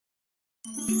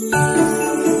Y'all,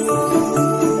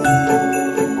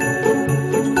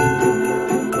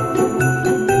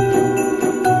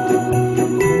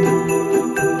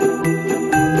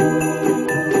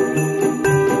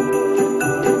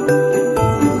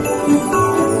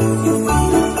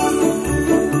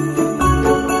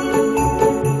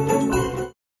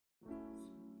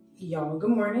 good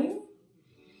morning.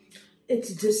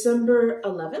 It's December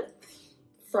 11th,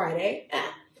 Friday.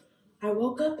 I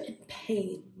woke up in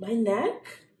pain. My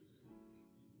neck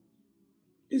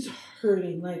is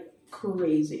hurting like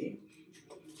crazy.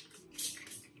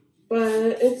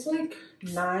 But it's like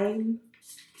 9.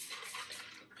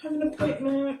 I have an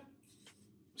appointment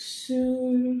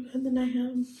soon, and then I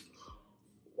have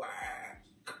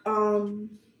work.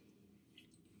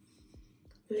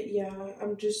 But yeah,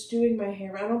 I'm just doing my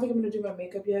hair. I don't think I'm gonna do my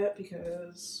makeup yet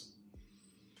because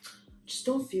I just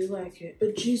don't feel like it.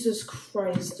 But Jesus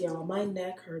Christ, y'all, my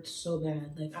neck hurts so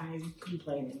bad. Like, I'm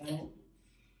complaining.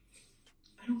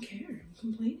 I don't care. I'm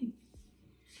complaining.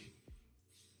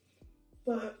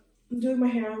 But I'm doing my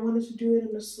hair. I wanted to do it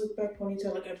in a slick back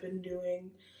ponytail like I've been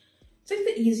doing. It's like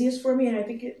the easiest for me, and I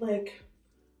think it like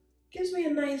gives me a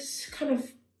nice kind of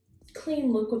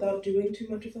clean look without doing too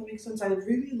much, if that makes sense. I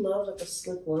really love like a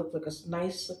slick look, like a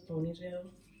nice slick ponytail.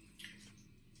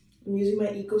 I'm using my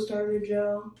Eco Starter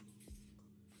gel.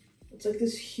 It's like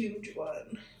this huge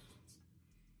one.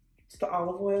 It's the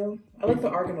olive oil. I like the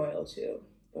argan oil too,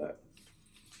 but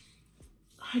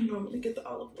I normally get the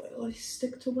olive oil. I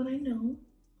stick to what I know.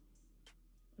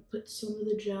 I put some of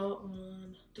the gel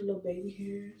on the little baby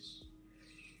hairs.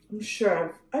 I'm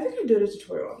sure I think I did a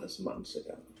tutorial on this months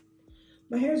ago.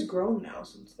 My hair's grown now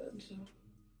since then, so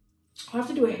I'll have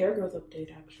to do a hair growth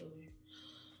update actually.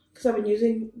 Because I've been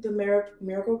using the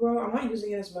Miracle Grow. I'm not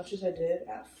using it as much as I did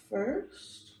at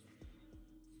first,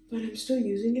 but I'm still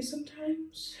using it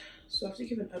sometimes. So I have to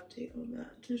give an update on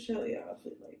that to show you if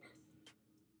it like,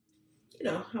 you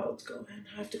know, how it's going.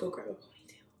 I have to go grab a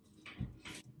ponytail.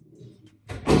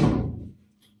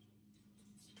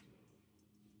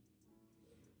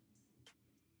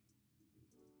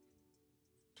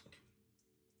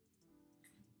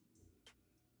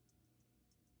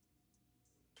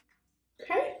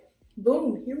 Okay,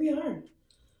 boom, here we are.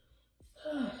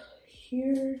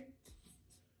 Here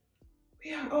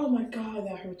we are. Oh my God,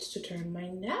 that hurts to turn my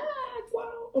neck.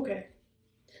 Wow, okay.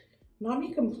 Not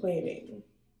me complaining.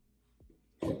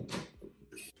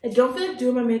 I don't feel like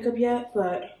doing my makeup yet,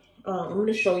 but I'm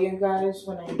gonna show you guys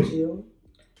when I do.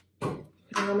 Putting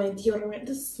on my deodorant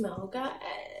to smell good.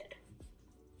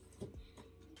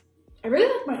 I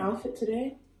really like my outfit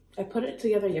today. I put it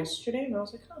together yesterday and I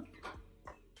was like, huh,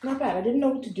 not bad. I didn't know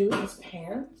what to do with these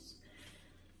pants.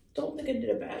 Don't think I did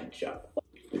a bad job.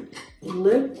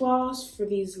 Lip gloss for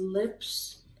these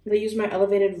lips. I'm gonna use my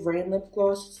Elevated Rain lip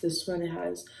gloss. It's this one. It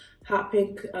has hot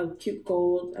pink, cute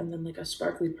gold, and then like a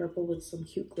sparkly purple with some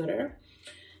cute glitter.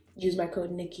 Use my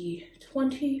code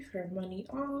Nikki20 for money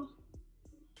off.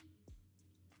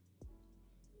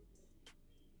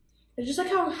 It's just like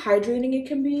how hydrating it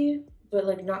can be, but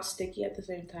like not sticky at the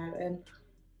same time. And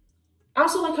I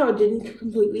also like how it didn't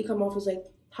completely come off as like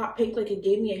hot pink. Like it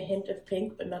gave me a hint of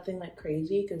pink, but nothing like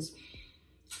crazy, because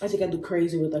I think I'd do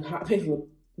crazy with like hot pink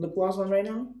lip gloss on right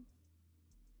now.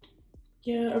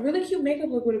 Yeah, a really cute makeup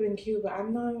look would have been cute, but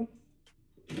I'm not,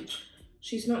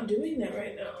 she's not doing that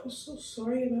right now. I'm so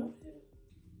sorry about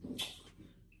it.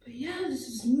 But yeah, this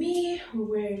is me. We're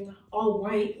wearing all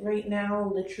white right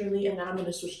now, literally, and then I'm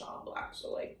gonna switch to all black.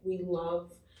 So like, we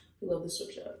love the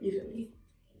switch up, you feel me?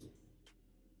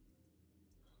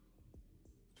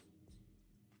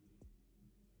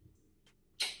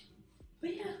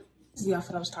 But yeah. The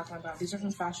outfit I was talking about, these are from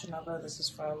Fashion Nova. This is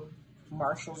from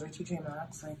Marshalls or TJ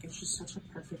Maxx. Like, it's just such a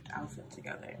perfect outfit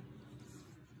together.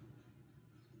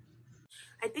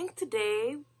 I think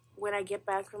today, when I get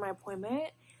back from my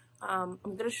appointment, I'm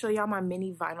gonna show y'all my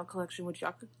mini vinyl collection, which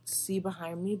y'all could see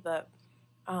behind me, but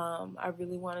I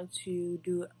really wanted to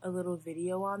do a little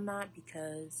video on that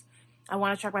because I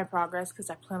want to track my progress, because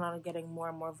I plan on getting more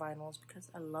and more vinyls because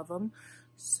I love them.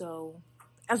 So,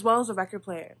 as well as a record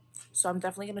player. So I'm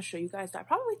definitely going to show you guys that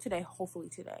probably today, hopefully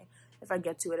today, if I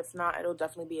get to it. If not, it'll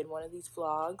definitely be in one of these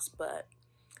vlogs. But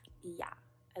yeah,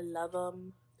 I love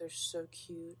them. They're so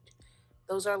cute.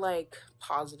 Those are like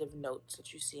positive notes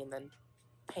that you see, and then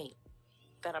paint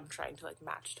that I'm trying to like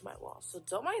match to my wall. So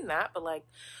don't mind that, but like,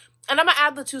 and I'm gonna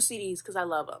add the 2 CDs because I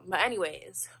love them. But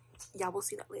anyways, y'all will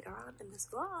see that later on in this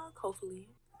vlog, hopefully.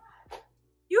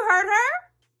 You heard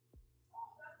her?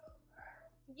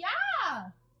 Yeah.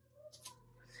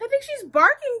 I think she's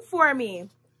barking for me.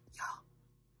 Y'all,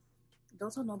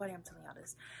 don't tell nobody I'm telling y'all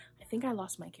this. I think I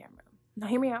lost my camera. Now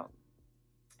hear me out.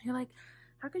 You're like,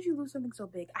 how could you lose something so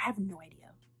big? I have no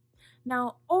idea.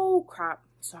 Now, oh crap,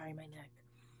 sorry, my neck.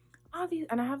 Obvious,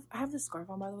 and I have this scarf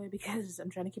on, by the way, because I'm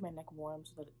trying to keep my neck warm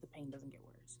so that the pain doesn't get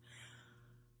worse.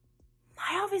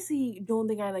 I obviously don't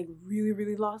think I like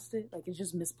really lost it. Like, it's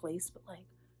just misplaced, but like,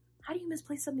 how do you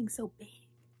misplace something so big?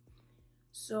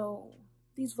 So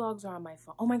these vlogs are on my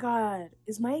phone. Oh my god,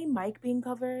 is my mic being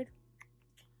covered?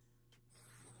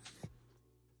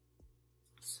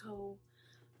 So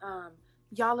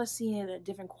y'all are seeing a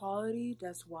different quality.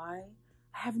 That's why.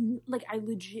 I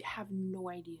legit have no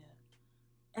idea.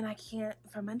 And I can't,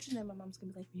 if I mention it, my mom's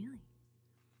gonna be like, really?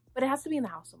 But it has to be in the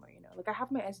house somewhere, you know? Like, I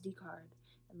have my SD card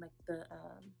and like the,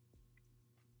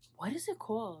 what is it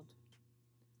called?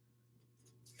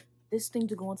 This thing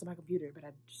to go into my computer, but I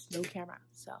just no camera.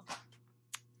 So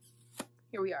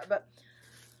here we are. But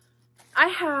I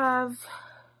have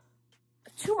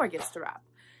 2 more gifts to wrap.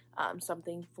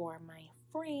 Something for my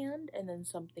friend and then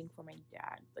something for my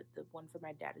dad. But the one for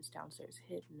my dad is downstairs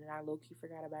hidden, and I low-key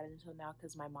forgot about it until now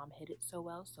because my mom hid it so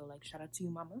well. So like, shout out to you,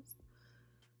 mamas.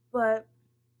 But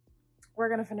we're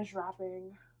gonna finish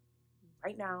wrapping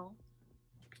right now.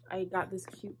 I got this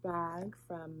cute bag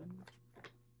from,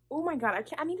 oh my god,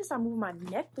 I need to stop moving my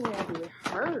neck the way I do. It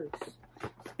hurts.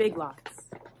 Big Lots.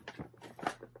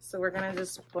 So we're gonna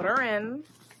just put her in,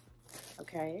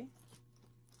 okay?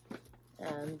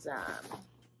 And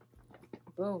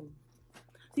boom.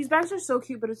 These bags are so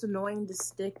cute, but it's annoying to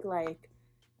stick like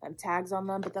tags on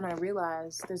them. But then I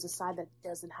realized there's a side that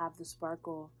doesn't have the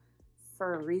sparkle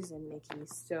for a reason, Nikki.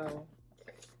 So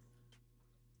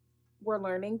we're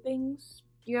learning things.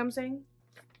 You know what I'm saying?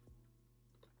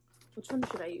 Which one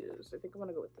should I use? I think I'm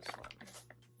gonna go with this one.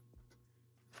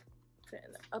 Put it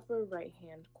in the upper right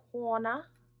hand corner.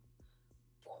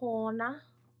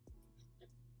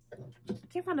 I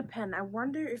can't find a pen. I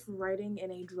wonder if writing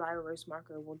in a dry erase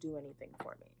marker will do anything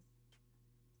for me.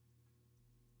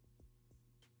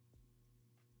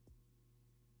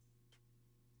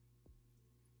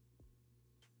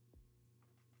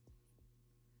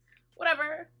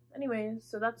 Whatever. Anyways,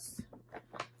 so that's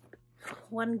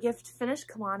one gift finished.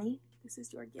 Kymani, this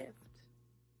is your gift.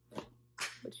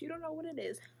 But you don't know what it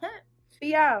is. But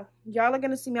yeah, y'all are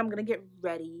gonna see me. I'm gonna get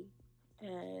ready.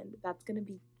 And that's gonna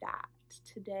be that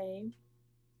today.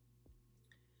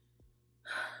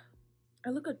 I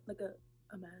look like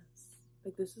a mess.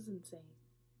 Like, this is insane.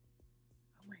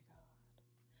 Oh my god.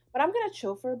 But I'm gonna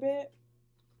chill for a bit.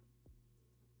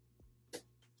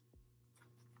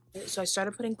 So I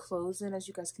started putting clothes in, as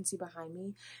you guys can see behind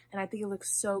me, and I think it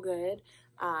looks so good.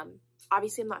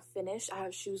 Obviously I'm not finished. I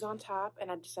have shoes on top, and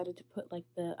I decided to put like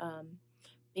the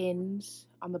bins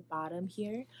on the bottom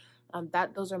here.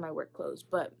 Those are my work clothes,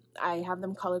 but I have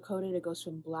them color coded. It goes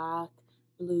from black,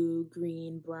 blue,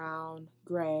 green, brown,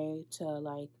 gray to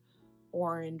like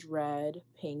orange, red,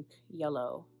 pink,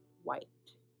 yellow, white,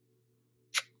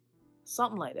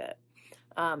 something like that.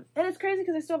 And it's crazy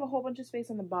because I still have a whole bunch of space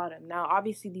on the bottom. Now,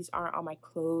 obviously, these aren't all my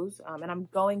clothes, and I'm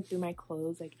going through my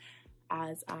clothes like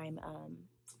as I'm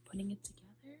putting it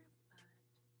together.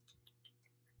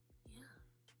 But yeah,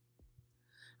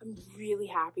 I'm really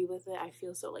happy with it. I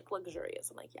feel so like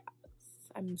luxurious. I'm like, yeah,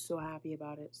 I'm so happy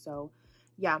about it. So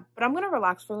yeah, but I'm gonna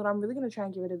relax for a little. I'm really gonna try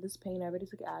and get rid of this pain. I already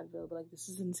took Advil, but like, this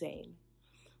is insane.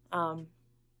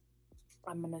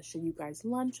 I'm gonna show you guys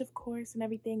lunch, of course, and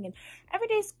everything. And every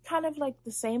day's kind of like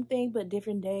the same thing, but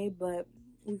different day. But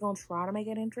we're gonna try to make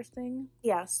it interesting.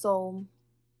 Yeah, so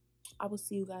I will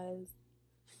see you guys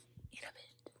in a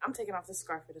bit. I'm taking off the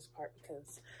scarf for this part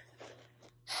because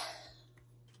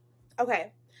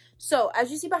okay. So as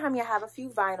you see behind me, I have a few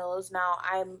vinyls. Now,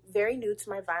 I'm very new to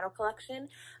my vinyl collection,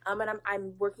 and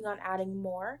I'm working on adding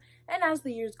more. And as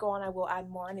the years go on, I will add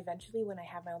more. And eventually, when I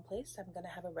have my own place, I'm going to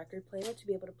have a record player to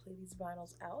be able to play these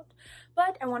vinyls out.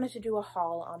 But I wanted to do a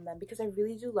haul on them because I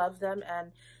really do love them.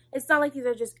 And it's not like these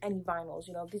are just any vinyls,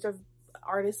 you know. These are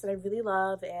artists that I really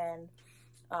love and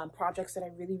projects that I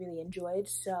really enjoyed.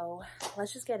 So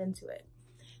let's just get into it.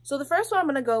 So the first one, I'm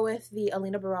going to go with the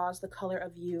Alina Baraz, The Color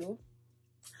of You.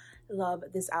 Love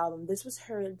this album. This was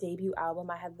her debut album.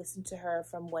 I had listened to her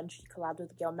from when she collabed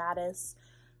with Gail Mattis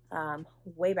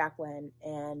way back when,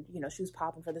 and you know, she was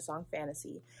popping for the song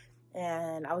Fantasy,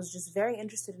 and I was just very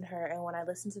interested in her. And when I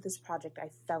listened to this project,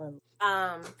 I fell in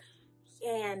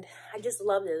and I just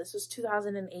loved it. This was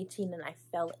 2018, and I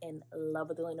fell in love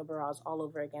with Alina Baraz all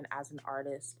over again as an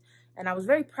artist, and I was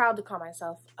very proud to call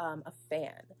myself a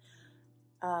fan.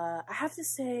 I have to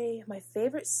say my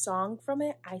favorite song from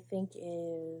it, I think,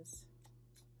 is,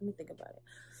 let me think about it.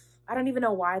 I don't even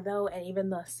know why though, and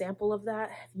even the sample of that,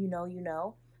 if you know, you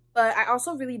know. But I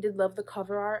also really did love the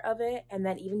cover art of it, and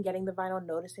then even getting the vinyl,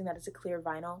 noticing that it's a clear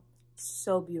vinyl,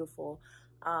 so beautiful.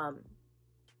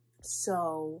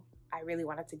 So I really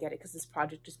wanted to get it because this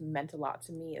project just meant a lot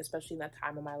to me, especially in that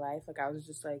time of my life. Like I was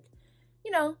just like,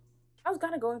 you know, I was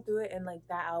kind of going through it, and like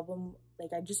that album,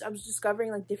 like I was discovering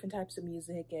like different types of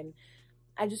music, and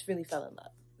I just really fell in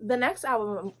love. The next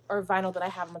album or vinyl that I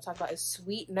have I'm gonna talk about is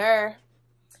Sweetener.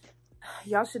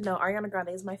 Y'all should know Ariana Grande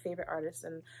is my favorite artist,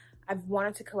 and I've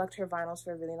wanted to collect her vinyls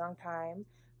for a really long time.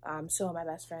 So my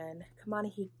best friend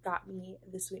Kymani, he got me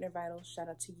the Sweetener vinyl. Shout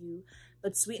out to you.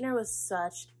 But Sweetener was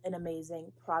such an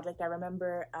amazing project. I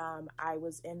remember I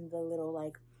was in the little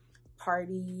like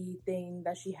party thing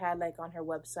that she had like on her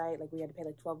website. Like we had to pay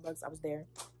like 12 bucks. I was there,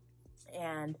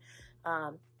 and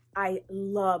I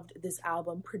loved this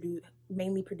album,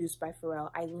 mainly produced by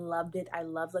Pharrell. I loved it. I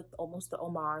loved like almost the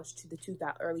homage to the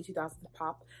early 2000s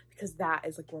pop, because that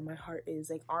is like where my heart is,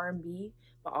 like R&B,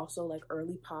 but also like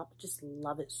early pop. Just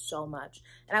love it so much.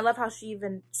 And I love how she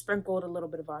even sprinkled a little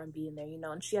bit of R&B in there, you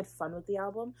know, and she had fun with the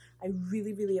album. I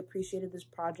really, really appreciated this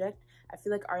project. I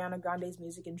feel like Ariana Grande's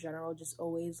music in general just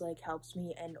always like helps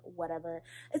me, and whatever.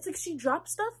 It's like she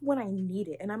drops stuff when I need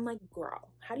it, and I'm like, girl,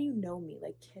 how do you know me?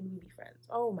 Like, can we be friends?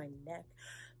 Oh, my neck.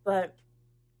 But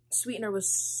Sweetener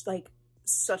was like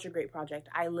such a great project.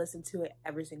 I listened to it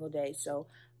every single day, so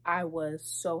I was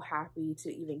so happy to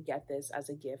even get this as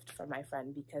a gift from my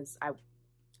friend, because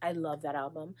I love that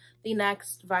album. The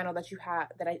next vinyl that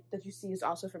you see is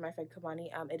also from my friend Kymani.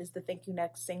 It is the Thank You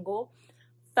Next single.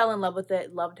 Fell in love with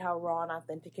it, loved how raw and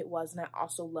authentic it was, and I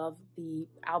also loved the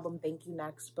album Thank You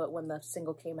Next. But when the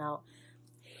single came out,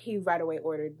 he right away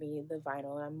ordered me the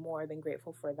vinyl, and I'm more than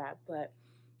grateful for that. But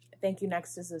Thank You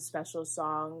Next is a special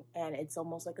song, and it's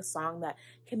almost like a song that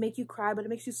can make you cry, but it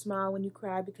makes you smile when you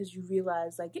cry, because you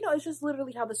realize, like, you know, it's just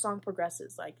literally how the song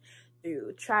progresses, like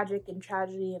through tragic and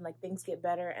tragedy, and like things get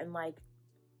better. And like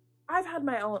I've had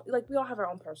my own, like we all have our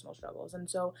own personal struggles, and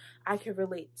so I can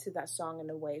relate to that song in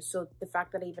a way. So the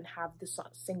fact that I even have this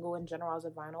single in general as a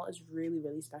vinyl is really,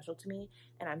 really special to me,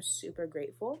 and I'm super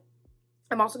grateful.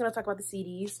 I'm also going to talk about the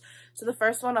CDs. So the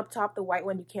first one up top, the white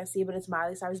one, you can't see, but it's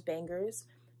Miley Cyrus Bangers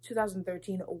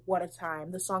 2013. What a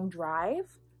time. The song Drive,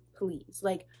 please,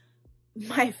 like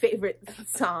my favorite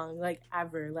song like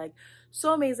ever. Like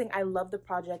so amazing. I love the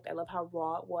project. I love how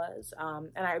raw it was,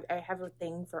 and I have a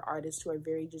thing for artists who are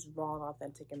very just raw and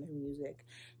authentic in their music,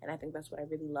 and I think that's what I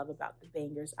really love about the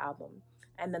Bangers album.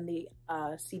 And then the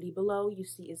CD below you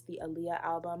see is the Aaliyah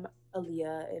album.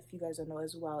 Aaliyah, if you guys don't know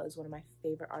as well, is one of my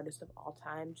favorite artists of all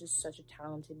time. Just such a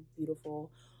talented,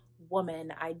 beautiful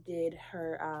woman. I did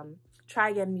her Try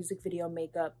Again music video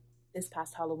makeup this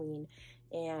past Halloween,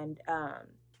 and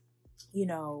you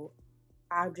know,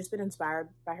 I've just been inspired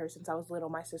by her since I was little.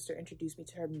 My sister introduced me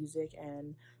to her music,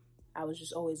 and I was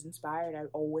just always inspired. I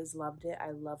always loved it.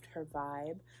 I loved her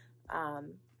vibe.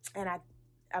 And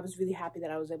I was really happy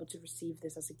that I was able to receive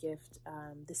this as a gift,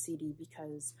 the CD,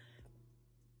 because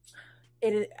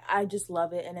I just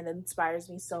love it, and it inspires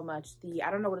me so much.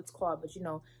 I don't know what it's called, but you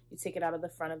know, you take it out of the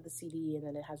front of the CD, and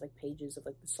then it has like pages of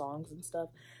like the songs and stuff.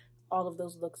 All of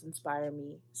those looks inspire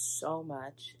me so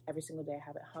much. Every single day I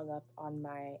have it hung up on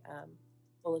my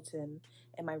bulletin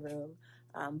in my room.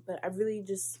 But I really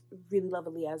love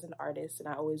Aaliyah as an artist, and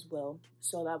I always will.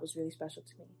 So that was really special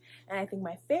to me. And I think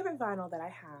my favorite vinyl that I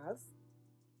have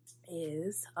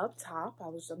is up top.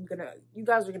 You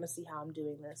guys are gonna see how I'm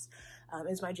doing this.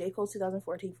 Is my J. Cole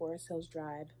 2014 Forest Hills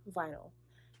Drive vinyl.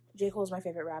 J. Cole is my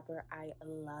favorite rapper. I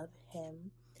love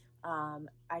him.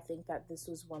 I think that this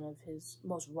was one of his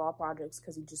most raw projects,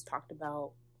 because he just talked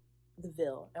about the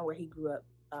Ville and where he grew up,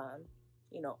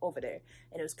 you know, over there.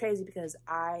 And it was crazy because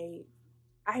I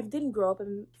didn't grow up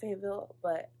in Fayetteville,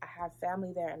 but I have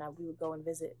family there, and we would go and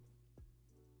visit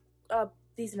a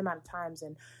decent amount of times.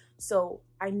 And so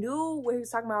I knew what he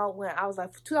was talking about when I was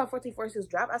like, 2014 Forest Hills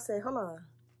Drive. I said, hold on.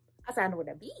 I said, I know where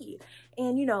that be.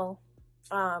 And, you know,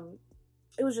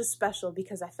 it was just special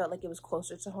because I felt like it was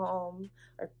closer to home,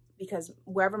 or because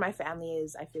wherever my family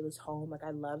is, I feel is home. Like I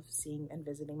love seeing and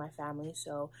visiting my family.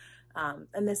 So,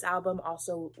 and this album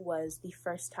also was the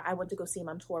first time I went to go see him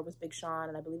on tour with Big Sean,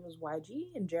 and I believe it was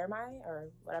YG and Jeremiah or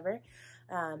whatever.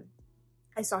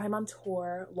 I saw him on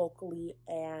tour locally,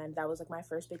 and that was like my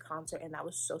first big concert, and that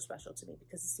was so special to me,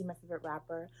 because to see my favorite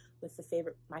rapper with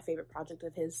my favorite project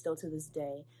of his still to this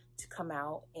day to come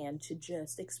out and to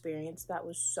just experience that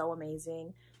was so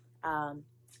amazing.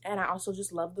 And I also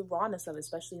just love the rawness of it,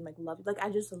 especially I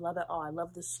just love it all. I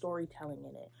love the storytelling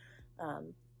in it.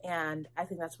 And I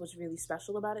think that's what's really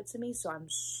special about it to me. So I'm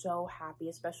so happy,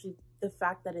 especially the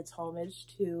fact that it's homage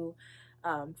to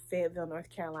Fayetteville, North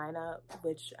Carolina,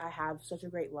 which I have such a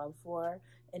great love for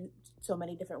in so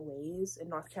many different ways. In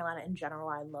North Carolina in general,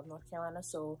 I love North Carolina.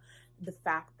 So the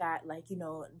fact that, like, you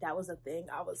know, that was a thing,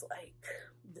 I was like,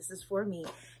 this is for me.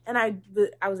 And I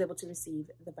was able to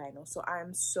receive the vinyl. So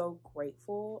I'm so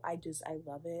grateful. I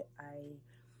love it.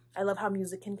 I love how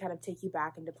music can kind of take you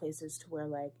back into places to where,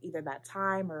 like, either that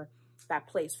time or that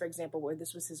place, for example, where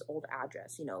this was his old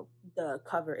address. You know, the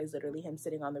cover is literally him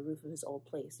sitting on the roof of his old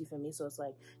place. You feel me? So it's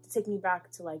like to take me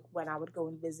back to, like, when I would go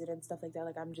and visit and stuff like that.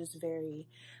 Like, I'm just very,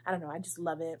 I don't know, I just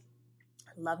love it.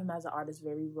 I love him as an artist,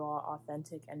 very raw,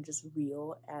 authentic, and just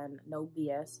real and no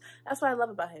BS. That's what I love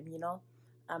about him, you know?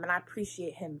 And I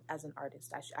appreciate him as an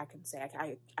artist. I can say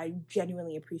I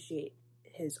genuinely appreciate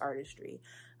his artistry.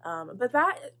 But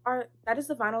that is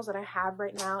the vinyls that I have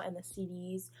right now and the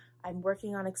CDs. I'm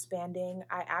working on expanding.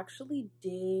 I actually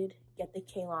did get the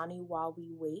Kymani While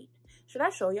We Wait. Should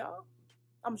I show y'all?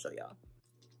 I'm gonna show y'all.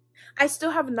 I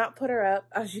still have not put her up.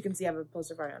 As you can see, I have a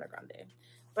poster for Ariana Grande,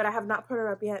 but I have not put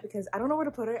her up yet because I don't know where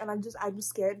to put her, and I'm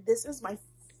scared. This is my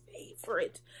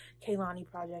favorite Kymani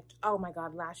project. Oh my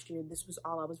god, last year this was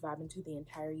all I was vibing to the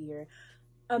entire year.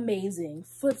 Amazing.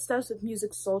 Footsteps with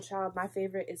Music, Soul Child. My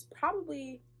favorite is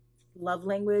probably Love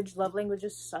Language. Love Language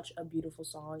is such a beautiful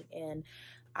song, and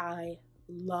I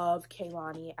love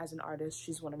Kymani as an artist.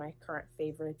 She's one of my current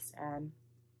favorites and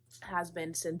has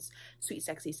been since Sweet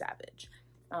Sexy Savage.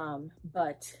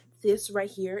 But this right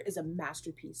here is a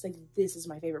masterpiece. Like, this is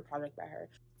my favorite project by her.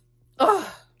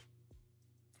 Oh,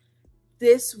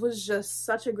 this was just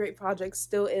such a great project.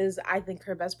 Still is, I think,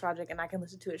 her best project, and I can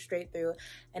listen to it straight through,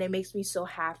 and it makes me so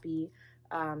happy.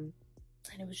 And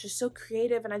it was just so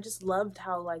creative, and I just loved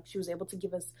how, like, she was able to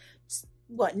give us,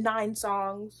 what, 9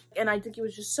 songs, and I think it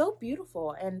was just so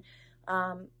beautiful. And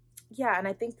yeah, and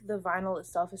I think the vinyl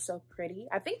itself is so pretty.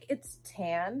 I think it's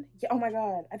tan. Yeah, oh my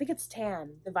god, I think it's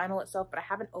tan, the vinyl itself, but I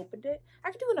haven't opened it.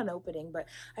 I could do an opening, but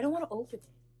I don't want to open it.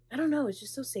 I don't know, it's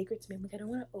just so sacred to me. I'm like, I don't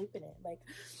want to open it. Like,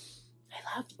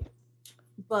 I love you.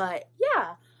 But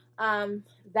yeah,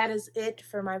 that is it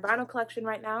for my vinyl collection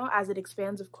right now. As it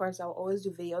expands, of course, I'll always do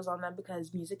videos on them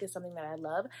because music is something that I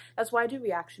love. That's why I do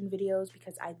reaction videos,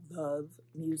 because I love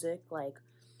music. Like,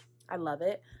 I love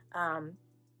it.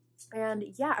 And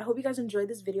yeah, I hope you guys enjoyed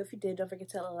this video. If you did, don't forget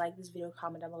to like this video,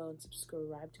 comment down below, and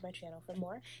subscribe to my channel for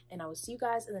more. And I will see you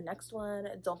guys in the next one.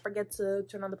 Don't forget to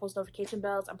turn on the post notification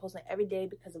bells. I'm posting every day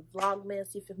because of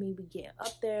Vlogmas. You feel me? We getting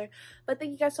up there. But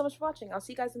thank you guys so much for watching. I'll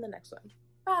see you guys in the next one.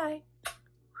 Bye.